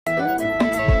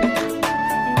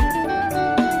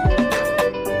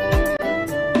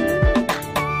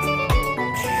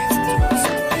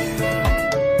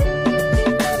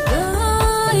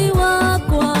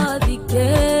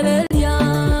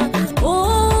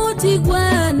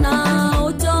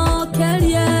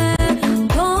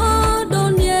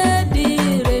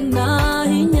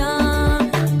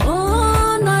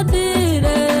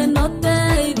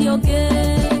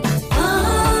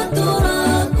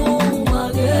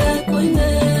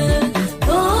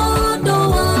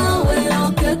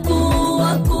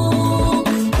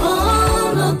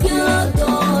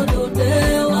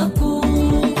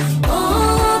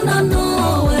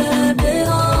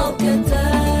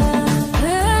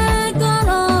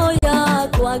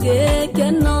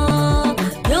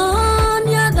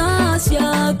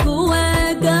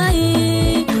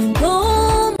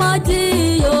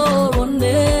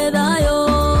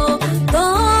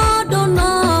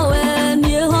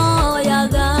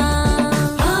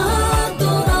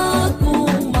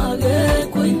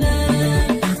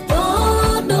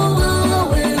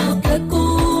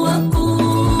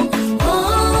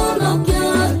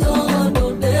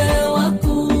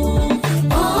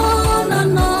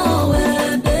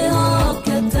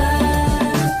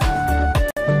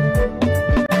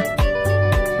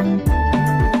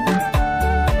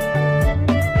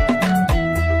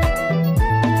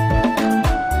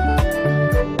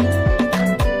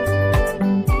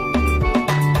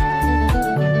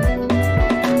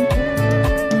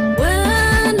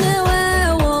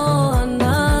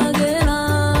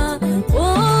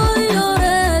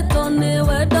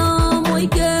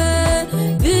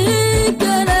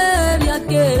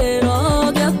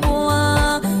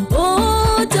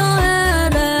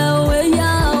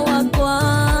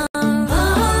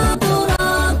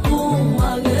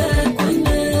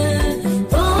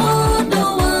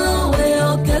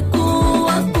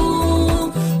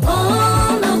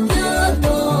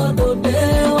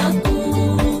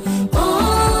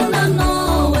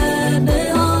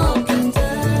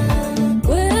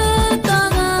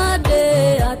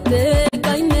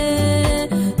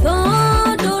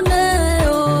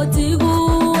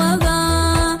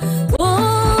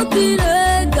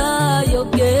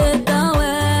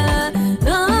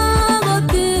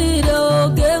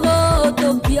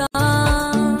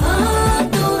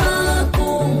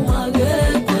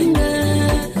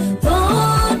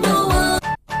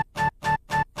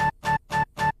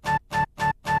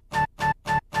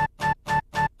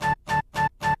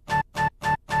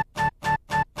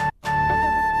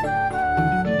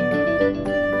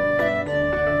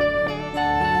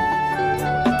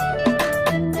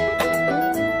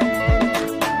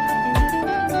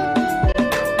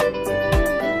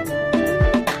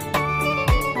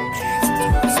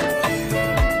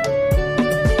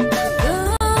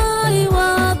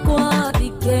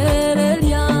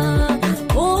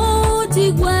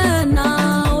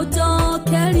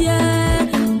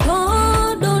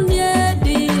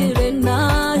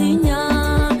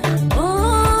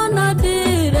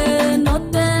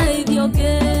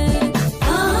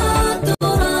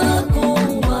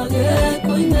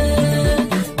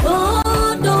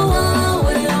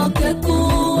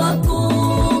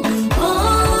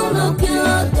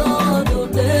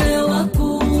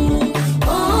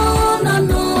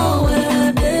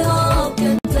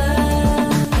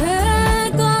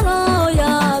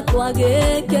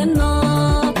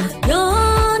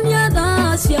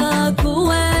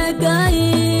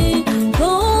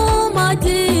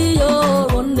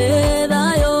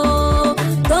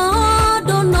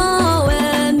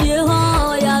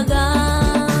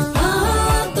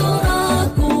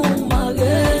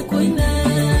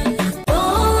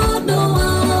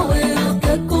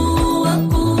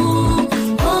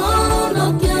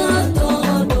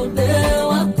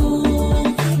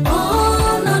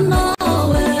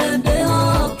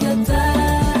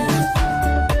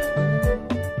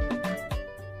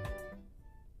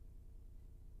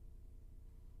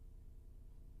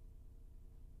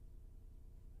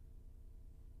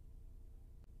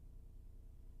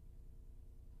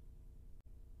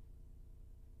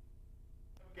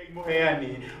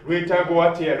Muheani, rwetagwo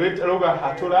atia, rwetagwo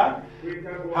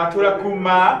hatura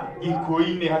kuma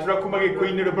gikoine, hatura kuma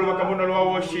gikoine rwebo rwa kamuno rwa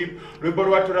worship, rwebo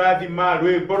rwa turathima,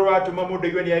 rwebo rwa tuma mundu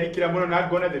igwe ni arikira muno na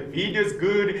ngona the video is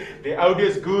good, the audio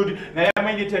is good, na ya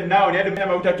mainite now ni andu menya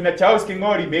mauta kina Charles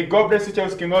Kingori, may God bless you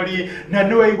Charles Kingori, na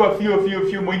no igwa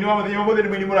few muini wa muthenya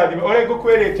muini murathima, ore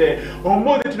ngukwerete,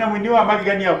 umuthi tuna muini wa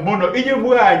magigania muno, inyu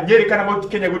muha nyeri kana mauti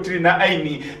Kenya gutiri na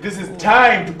aini, this is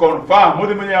time to confirm,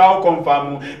 muthi munya wao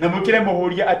confirm, na mukire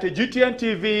muhuria ati GTN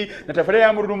TV na tafadhali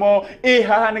ya Mururumo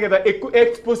haha nigetha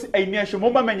expose aini acio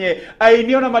mumamenye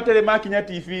aini ona matele makinya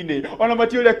TV ni ona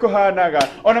matiuria kuhanaga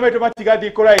ona maitu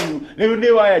matigathi kuraihu riu ni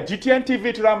waya GTN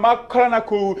TV turamakora na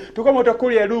ku tukamota andå kå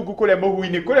rä a rungu kå rä a må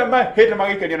hu-inä kå rä a mahä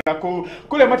magäikania nakå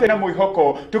kå rä a matarä na mwä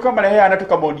hoko tå kamareheana tå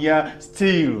kamonia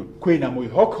still kwä na mwä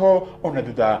hoko ona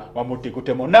thutha wa må tä gå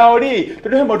temwo nao rä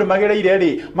tondå he maå ndå magereire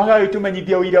rä magagä tå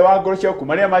menyithia å ira wa ngoro ciao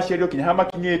kuma rä a maciarirwo kinya ha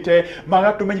makinyä te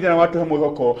magatå menyithia na watå he mwä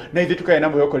hoko na ithuä tå kae na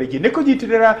mwä hoko rä ngä nä kå nyitä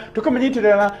rä ra tå kamenyitä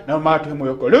rä ra na magatå he mwä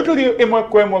hoko rä u tå thiä ä mwe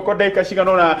kwa ä mwe kwa ndagä ka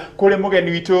ciganona kå rä må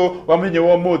geni witå wa må thenya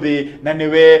wa må thä na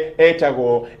nä we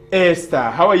etagwo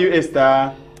Esther. How are you,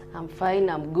 Esther? I'm fine,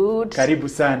 I'm good. Karibu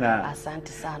sana.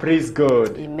 Asante sana. Praise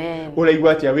God. Amen.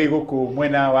 Uraigua atia wi guku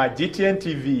mwena wa GTN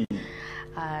TV?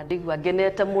 Ndigua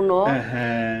ngenete muno.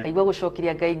 Aigua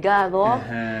gucokiria Ngai ngatho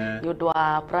ni undu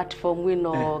wa platform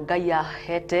ino Ngai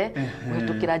ahete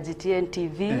guhetukira GTN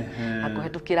TV na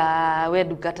guhetukira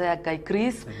wedungata ya Ngai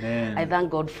Chris. I thank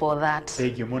God for that.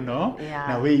 Thank you muno.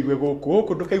 Na we igwe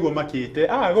guku ndukaigua makite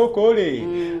guku ri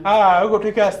guku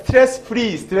twika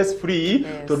stress free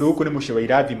tondu guku ni mucio wa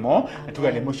irathimo na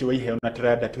tuga ni mucio wa iheo na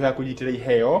turanda tuha kunyitira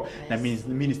iheo na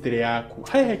ministry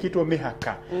yaku hekitwo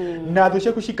mihaka na thu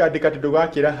ciaku cikandika tondu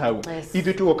wakira hau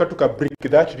ithu tugoka tuka break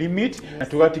that limit na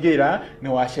tugatigira ni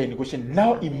wa shine gushine.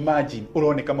 Now imagine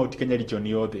uroneka mauti Kenya region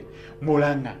yothe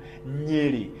Murang'a,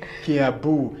 Nyeri,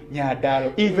 Kiambu,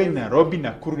 Nyandarua, even Nairobi na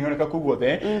Nakuru nioneka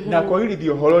kuguothe na kwa hili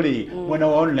dio horori mwena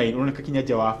wa online uroneka kinya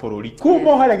nja wa bururi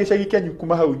kuma haria gicagi kyanyu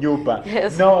kuma hau nyumba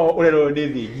no urero ni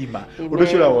thi ngima undu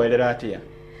ucio urawerera atia?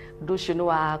 Undu ucio ni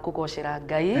wa kugocera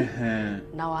Ngai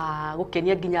na wa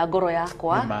gukenia nginya ngoro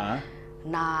yakwa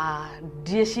na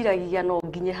ndieciragia no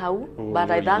nginye hau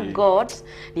but I thank God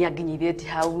ni anginyithĩtie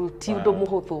hau ti undu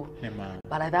muhuthu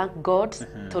but I thank God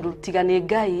tondu tiga ni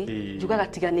Ngai njugaga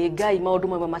tiga ni Ngai maundu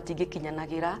mamwe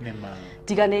matingĩkinyanagira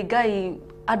tiga ni Ngai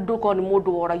andu ko ni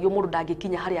mundu woragio mundu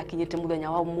ndangikinya hari akinyite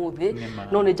muthenya wa umuthi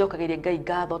no ni njokagiria Ngai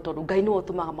ngatho tondu Ngai ni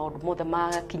utumaga maundu mothe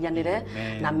makinyanire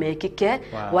na mekike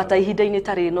wata ihinda-ini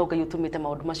tari no Ngai utumite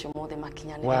maundu macio mothe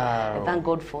makinyanire. I thank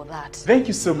God for that. Thank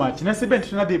you so much. Na seben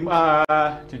tunathi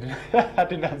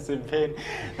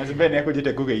na seben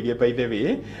yakujite kugeithia by the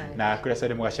way na kura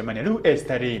sare mugacemania riu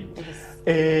Esther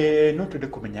no twende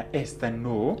kumenya Esther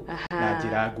no na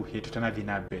njira nguhi tutanathi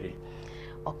na mbere.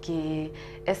 Okay,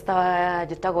 Esther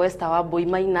jitago Esther Wambui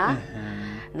Walena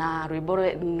na rwimbo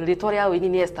ritwa ria wini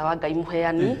ni Esther wa Ngai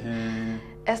muheani.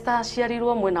 Esther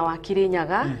ciarirwo mwena wa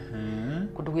Kirinyaga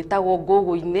kundu gwitagwo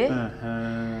Ngugu-ini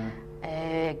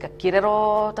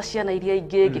ngakirero ta ciana iria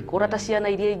ingi ngikura ta ciana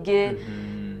iria ingi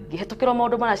ngihetukirwo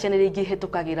maundu mara ciana iria ingi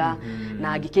hetukagira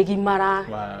na ngikigimara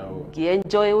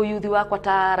ngienjoy uyuthi wakwa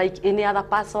ta like any other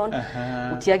person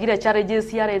utiagire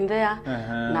challenges here and there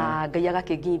na Ngai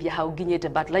agakinyithia hau nginyite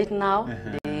but right now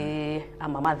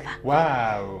I'm a mother.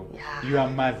 Wow. You are a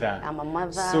mother. I'm a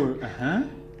mother. So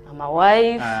I'm a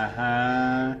wife.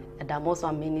 And I'm also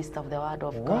a minister of the word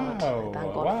of God.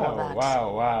 Thank God for that.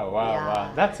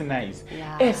 Wow. That's nice.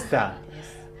 Esther.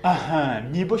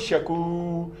 Nyimbo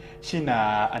ciaku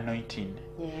cina anointing.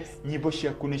 Yes. Nyimbo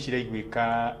ciaku ni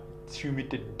ciraiguika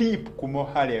ciumite deep kuma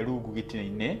haria rungu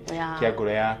gitina-ini kia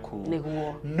ngoro yaku.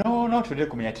 Niguo. No twende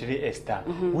kumenya atiri Esther.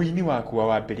 Wini waku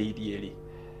wambiriirie ri?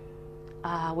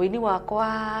 Wini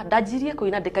wakwa ndajirie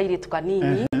kuina ndikairitu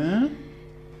kanini.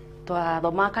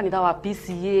 Twathoma kanitha wa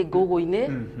PCA Ngugu-ini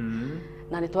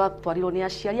na ni twatwarirwo ni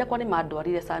aciari akwa ni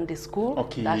mandwarire Sunday school.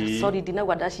 Sorry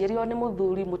dinagwa ndaciarirwo ni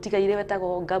muthuri mutigaire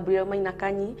wetagwo Gabriel Maina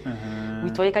Kanyi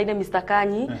witwaikaine Mr.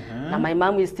 Kanyi na my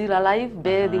mom is still alive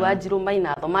Bethi Wanjiru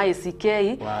Maina thoma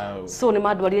ACK. So ni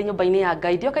mandwarire nyumba-ini ya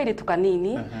Ngai ndiokairitu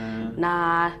kanini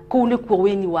na kuu ni kuo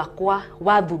wini wakwa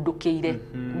wathundukiire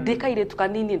ndikairitu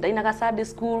kanini ndainaga Sunday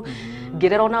school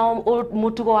ngirero na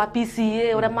mutugo wa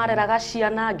PCA ura mareraga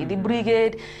ciana ngidi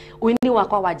brigade wini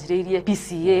wakwa wanjiririe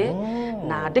PCA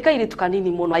na ndikairitu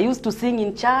kanini muno. I used to sing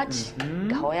in church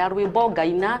ngahoya rwimbo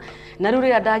ngaina na riu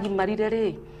ria ndagimarire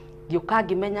ri ngioka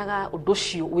ngimenyaga undu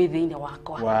ucio wi thiini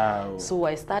wakwa. So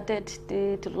I started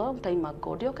it a long time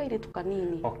ago ndiokairitu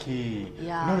kanini. Okay.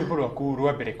 No rwimbo rwaku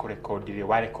rwa mbere kurekodire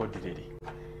wa rekodire ri?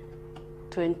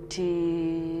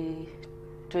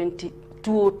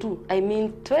 2022. I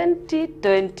mean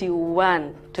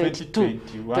 2021.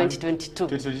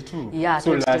 2022. Yeah,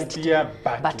 so 2022. Last year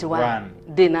but one.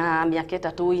 Dina miaka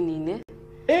 3 wini-ini.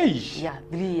 Yeah,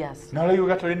 3 years. Na leo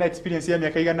gatore na experience ya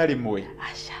miaka igana rimwe.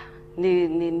 Asha.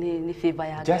 Ni favor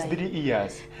ya Just 3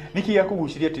 years. Niki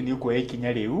yakuguciria ati ni ukwoya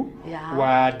ikinya riu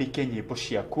wandike nyimbo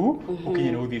ciaku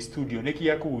ukinye no the studio niki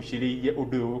yakuguciria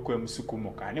undu ukwe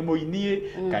msukumuka ni muinie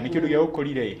kana kindu gya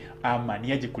ukorire ama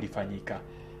ni aje kulifanyika?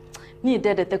 Ni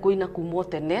ndendete kuina kuma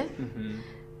tene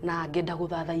na ngenda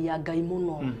guthathaia Ngai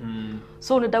muno.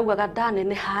 So ni ndaugaga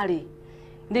ndanene hari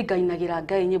Ndi gainagira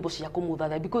Ngai nyimbo cia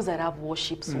kumuthatha because I love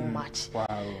worship so much. Wow.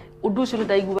 Undu ucio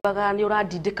ndaiguaga ni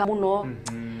urandindika muno.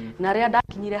 Na ria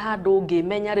ndakinyire handu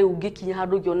ngimenya riu ngikinya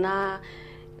handu ngiona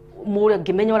mure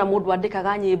ngimenya ora mundu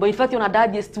andikaga nyimbo. In fact ona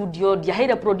ndathie studio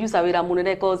ndiaheire producer wira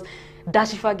munene cause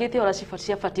ndacibangite ora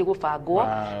cibatie gubangwo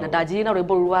na ndanjiri na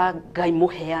rwimbo rwa Ngai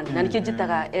muheani na nikio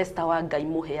njitaga Esther wa Ngai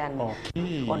muheani.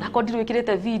 Ona ko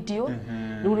ndirwikirite video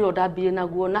riu rio ndambire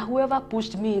naguo na whoever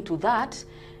pushed me into that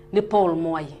ni Paul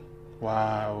Mwai.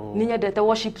 Wow. Ni nyendete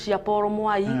worship cia Paul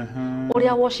Mwai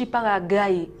uria worshipaga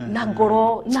Ngai na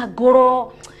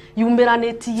ngoro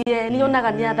yumiranetie ni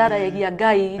onaga ni atharagia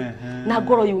Ngai na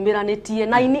ngoro yumiranetie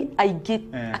na ini aingi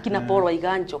akina Paul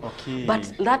Waiganjo.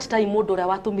 But that time mundu uria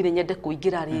watumire nyende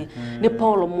kuingira ri ni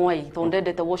Paul Mwai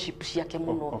thondendete worship ciake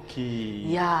muno.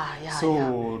 So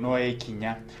no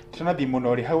ekinya tunathi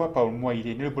muno ri hawa Paul Mwai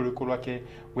ri ni rwimbo rwiku rwake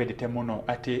wendete muno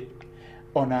ati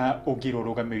ona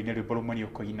ungirorugame-ini rwimbo rumwe ni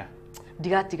ukoina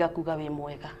ndigatiga kuga wi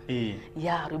mwega.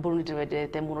 Rwimbo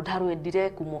ndirwendete muno ndarwendire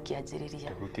kuma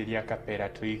kianjiriria. Rutiria kapera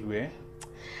tuigue.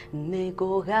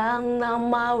 Nigugana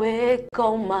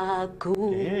mawiko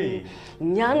maku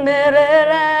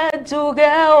nyanerere njuge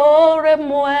uri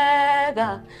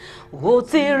mwega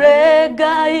gutire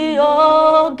Ngai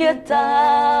ungi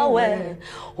tawe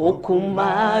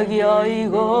ukumagio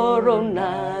iguru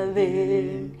na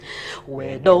thi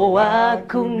wendo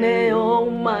waku ni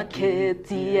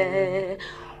umakitie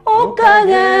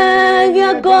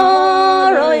ukagegia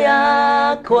ngoro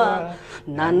yakwa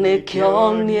na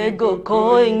nikio nie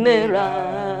ngukuinira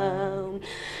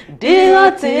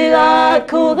ndigatiga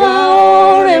kuga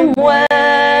uri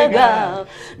mwega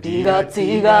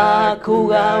ndigatiga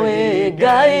kuga wi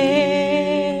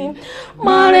Ngai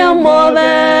maria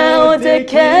mothe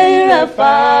utekeire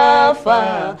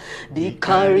baba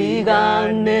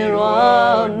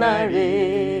ndikariganirwo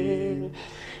nari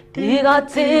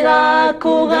ndigatiga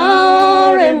kuga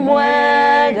uri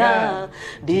mwega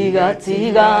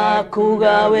ndigatiga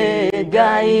kuga wi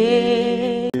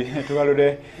Ngai.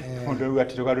 Tugarure mundu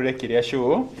ugati tugarure kiria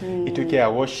show ituke ya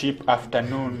worship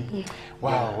afternoon.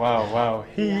 Wow.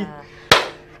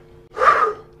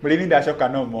 Mulini ndacoka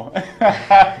nomo.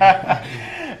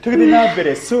 Tugithi na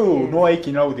mbere so no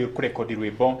aiki no uthi kurekodi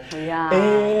rwimbo.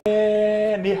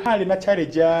 Ni hali na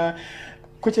challenge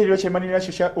kucheriro chemani na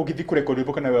shusha ugithi kurekodi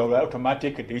rwimbo kana we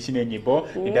automatic ndici ni nyimbo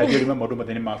ndathirima maundu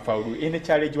mathene ma faulu ine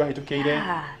challenge wahitukeire.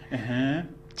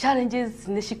 Challenges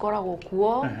ni cikoragwo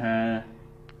kuo.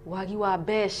 Wagi wa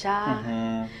besha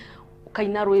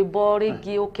ukaina rwimbo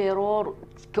ringi ukero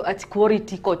ati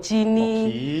quality ko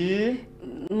chini.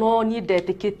 No ni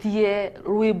ndetikitie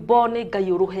rwimbo ni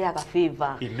Ngai uruheaga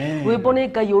favor. Rwimbo ni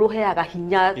Ngai uruheaga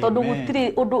hinya tondu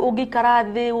gutiri undu ungikara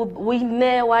thi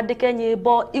wine wandike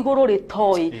nyimbo iguru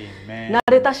ritoi na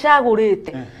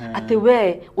ritacagurite ati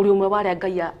we uri umwe waria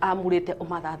Ngai amurite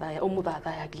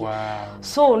umuthathayagia.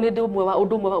 So ni ndi umwe wa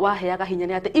undu umwe waheaga hinya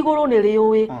ni ati iguru ni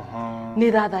riui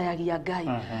ni thathayagia Ngai.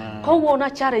 Koguo na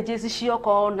challenges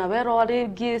cioko na wero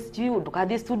ringi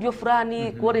ndukathi studio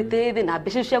fulani quality thi na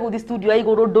mbeca cia guthi studio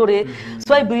iguru nduri.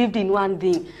 So I believed in one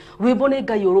thing, rwimbo ni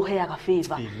Ngai uruheaga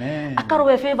favor.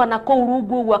 Akaruhe favor na kou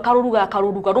rungu uguo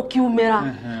akaruruga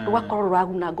rukiumira rugakorwo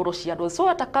ruraguna ngoro cia andu. So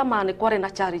hata kama ni kware na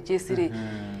challenges ri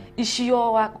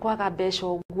icio kwaga mbeca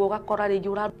uguo gakora ringi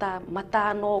uraruta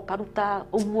matano ukaruta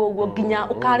uguo nginya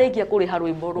ukarigia kuriha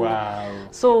rwimbo ru.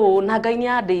 So na Ngai ni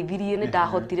andeithirie ni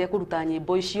ndahotire kuruta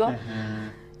nyimbo icio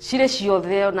cire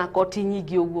ciothe na koti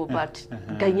nyingi uguo but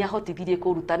Ngai ni ahotithirie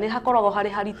kuruta. Ni hakoragwo hari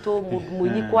haritu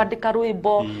muini kwandika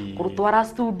rwimbo kurutwara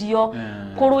studio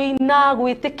kuruina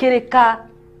gwitikirika.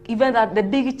 Even that the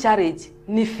big challenge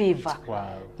ni favor.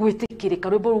 Gwitikirika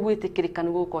rwimbo gwitikirika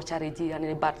ni guko challenge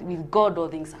and but with God all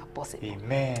things are possible.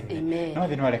 Amen. No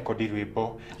thino record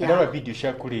rwimbo ndara video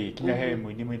cia kuri kinya he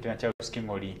muini mwita Charles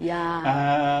King'ori.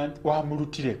 Wa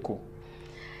murutire ku?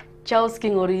 Charles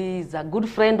King'ori is a good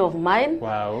friend of mine.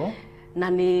 Na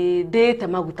ni ndete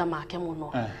maguta make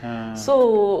muno.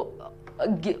 So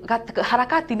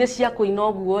harakati ni cia kuina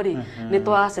uguo ri ni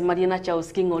twacemaria na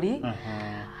Charles King'ori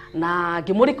na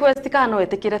ngimu request kana no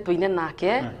etikire tuine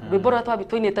nake rwimbo rwa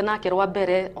twinite nake rwa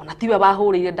mbere ona tiwe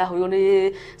bahurire ndahurio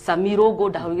ni Samiro go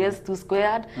ndahurio S2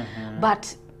 squared but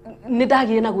ni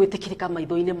ndagiye na gwitikirika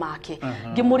maitho-ini make.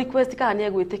 Ngimu request kana ni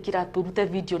egwitikira turute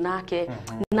video nake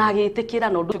na agitikira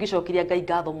no ndu gicokiria Ngai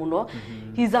ngatho muno.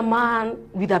 He's a man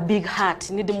with a big heart.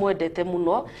 Ni ndimwendete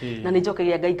muno na ni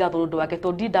njokeria Ngai ngatho ndu wake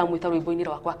to ndamwita rwimbo-ini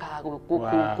rwakwa akaga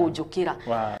kunjukira.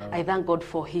 I thank God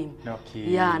for him.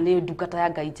 Ni ndungata ya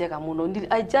Ngai njega muno.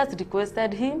 I just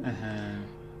requested him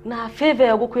na favor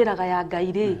ya gukwiraga ya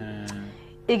Ngai ri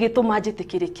igituma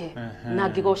njitikirike na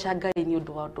ngigoca Ngai ni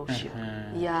undu wa undu ucio.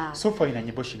 Yeah. So far ina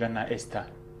nyimbo cigana Esther?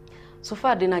 So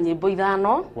far ndina nyimbo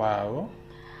 5. Wow.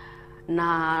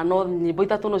 Na no nyimbo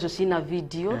 3 no cio cina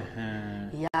video.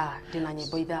 Yeah, ndina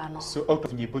nyimbo 5. So out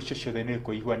of nyimbo icio ciothe ni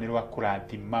kuigua ni rwa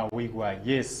kurathima wigua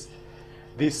yes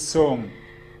this song.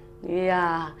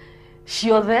 Yeah.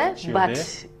 Ciothe but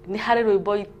ni hari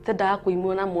rwimbo itendaga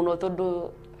kuimuna muno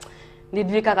tondu ni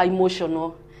ndikaga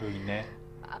emotional. Ruine.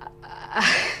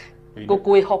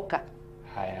 Gukwihoka.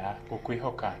 Haya,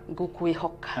 gukwihoka.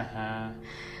 Gukwihoka.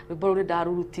 Rwimbo ruri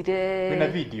ndarurutire. Wina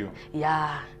video?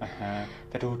 Yeah.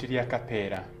 Tatuhutiria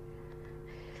kapera.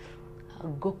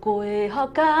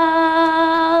 Gukwihoka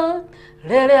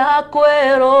riria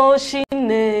kwi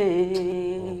rucini.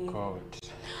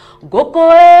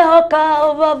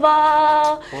 Gukwihoka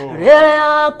baba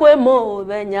riria kwi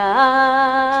muthenya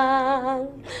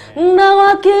na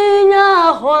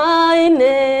wakinya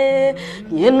hwaini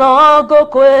nyino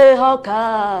gukwihoka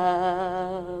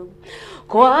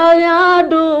kwaya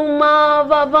nduma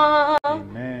baba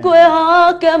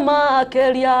kwihoke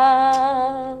makiria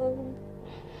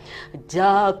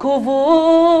Jakubu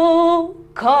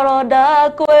koroda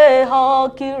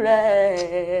kwihokire.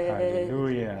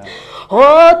 Hallelujah.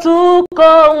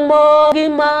 Otuko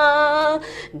mogima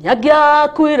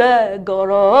nyagiakwire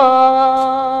ngoro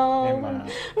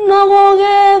no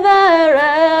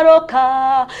gugithereruka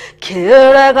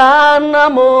kiregana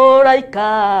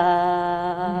muraika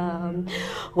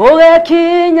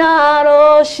ugekinya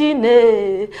rucini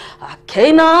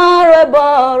akeina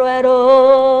rwimbo rweru.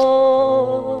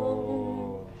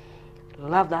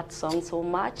 Love that song so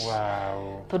much.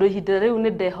 Wow. Tondu ihinda riu ni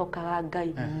ndehokaga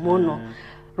Ngai muno.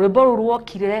 Rwimbo ru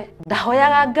rwokire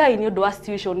ndahoyaga Ngai ni undu wa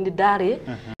situation ni ndari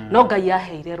no Ngai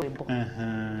aheire rwimbo.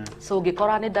 So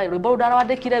ngikora ni ndari rwimbo ru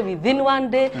ndarwandikire within one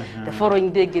day, the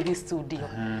following day ngithi studio.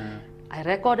 I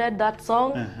recorded that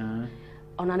song.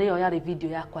 Ona niyo yari video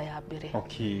yakwa ya mbere.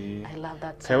 Okay. I love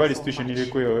that song. Kawa situation ile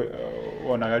kwe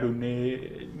onaga ru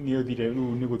ni uthire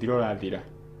ru ni guthira urathira.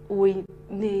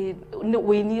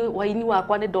 Waini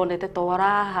wakwa ni ndonete to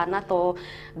warahana to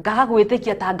ngaga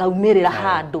gwitikia ta ngaumirira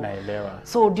handu.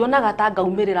 So ndionaga ta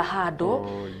ngaumirira handu.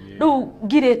 Riu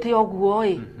ngirite oguo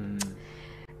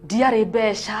ndiari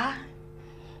mbeca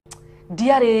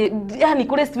ndiari yani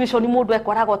kuri situation mundu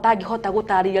ekwaraga utangihota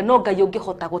gutariria no Ngai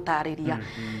ungihota gutariria.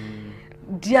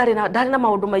 Ndiari na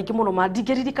maundu maingi muno ma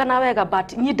ndingiririkana wega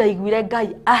but nyi ndaiguire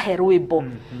Ngai ahe rwimbo.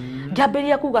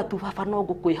 Ngiambiria kuga tu baba no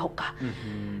ngukwihoka.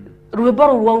 Rwimbo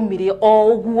ru rwaumire o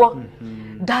uguo.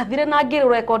 Ndathire na ngiru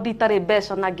record itari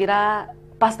mbeca na ngira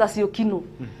Pastor Siokino.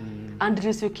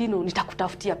 Andrew Siokino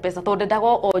nitakutafutia pesa tondu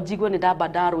ndago o njigwe ni ndamba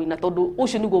ndaruina tondu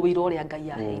ucio niguo wira uria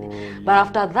Ngai aheire. But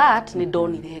after that ni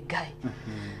ndonire Ngai.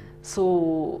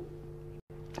 So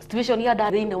situation ya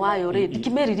ndari-ini wayo ri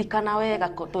ndikimeririkana wega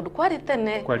tondu kwari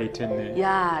tene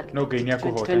ya no Ngai ni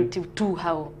akuhota 22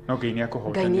 hau no Ngai ni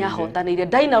akuhota Ngai ni ahotanire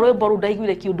ndaina rwimbo ru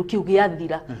ndaiguire kiundu kiu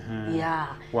giathira. Yeah.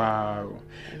 Wow.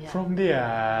 From there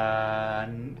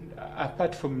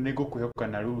apart from nego kuyoka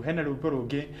na ru hena rwimbo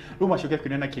rungi rumacokia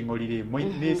kwinana king'ori ri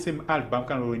ni same album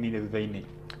kana ru ni thutha-ini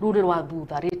ruri rwa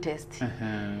thutha latest.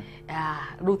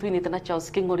 Ru twinite na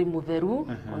Charles King'ori mutheru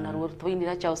ona ru twinite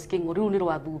na Charles King'ori ru ni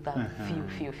rwa thutha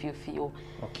fiu.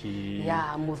 Okay.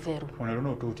 Ya mutheru ona ru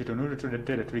no tutito no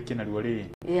tutendere turikina ru ri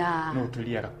ya no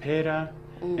tulia kapera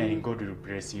and God will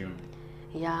bless you.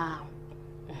 Ya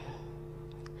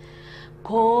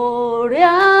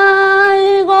Korea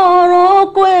igoro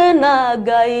kwena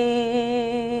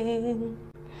Ngai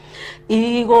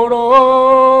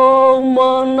igoro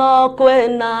mono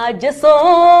kwena Jesu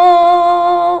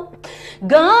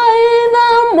Ngai na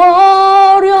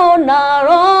morio na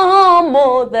roho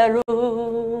mutheru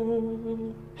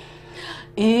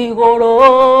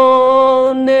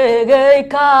igoro nege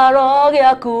ikaro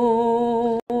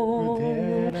giaku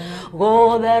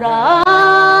guthera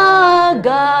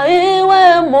Ngai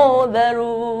we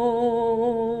mutheru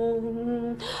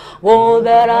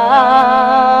guthera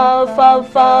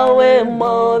baba we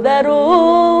mutheru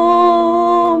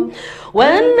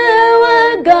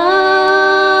wenewe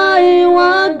Ngai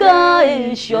wa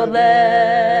Ngai ciothe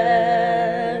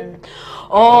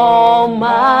o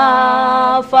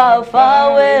ma baba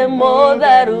we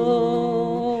mutheru.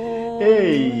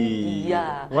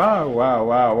 Yeah.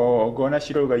 Wow. Gona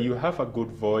Shiroga, you have a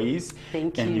good voice.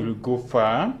 Thank and you. You'll go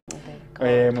far.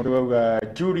 Mururumo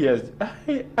Julius,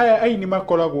 I ni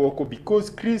makoragwo oko because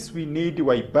Chris we need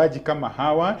waibaji kama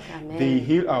hawa. Amen. They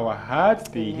heal our hearts,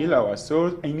 they heal our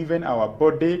souls, and even our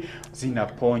body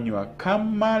zinaponywa.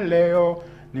 Kama leo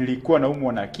nilikuwa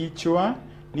naumwa na kichwa,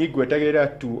 nigwetagera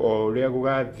tu oria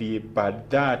gugathie but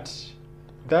that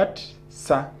that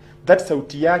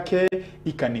sauti yake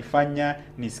ikanifanya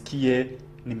nisikie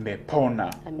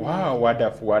nimepona. Amen. Wow,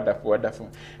 wonderful.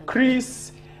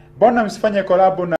 Chris, mbona msifanye collab na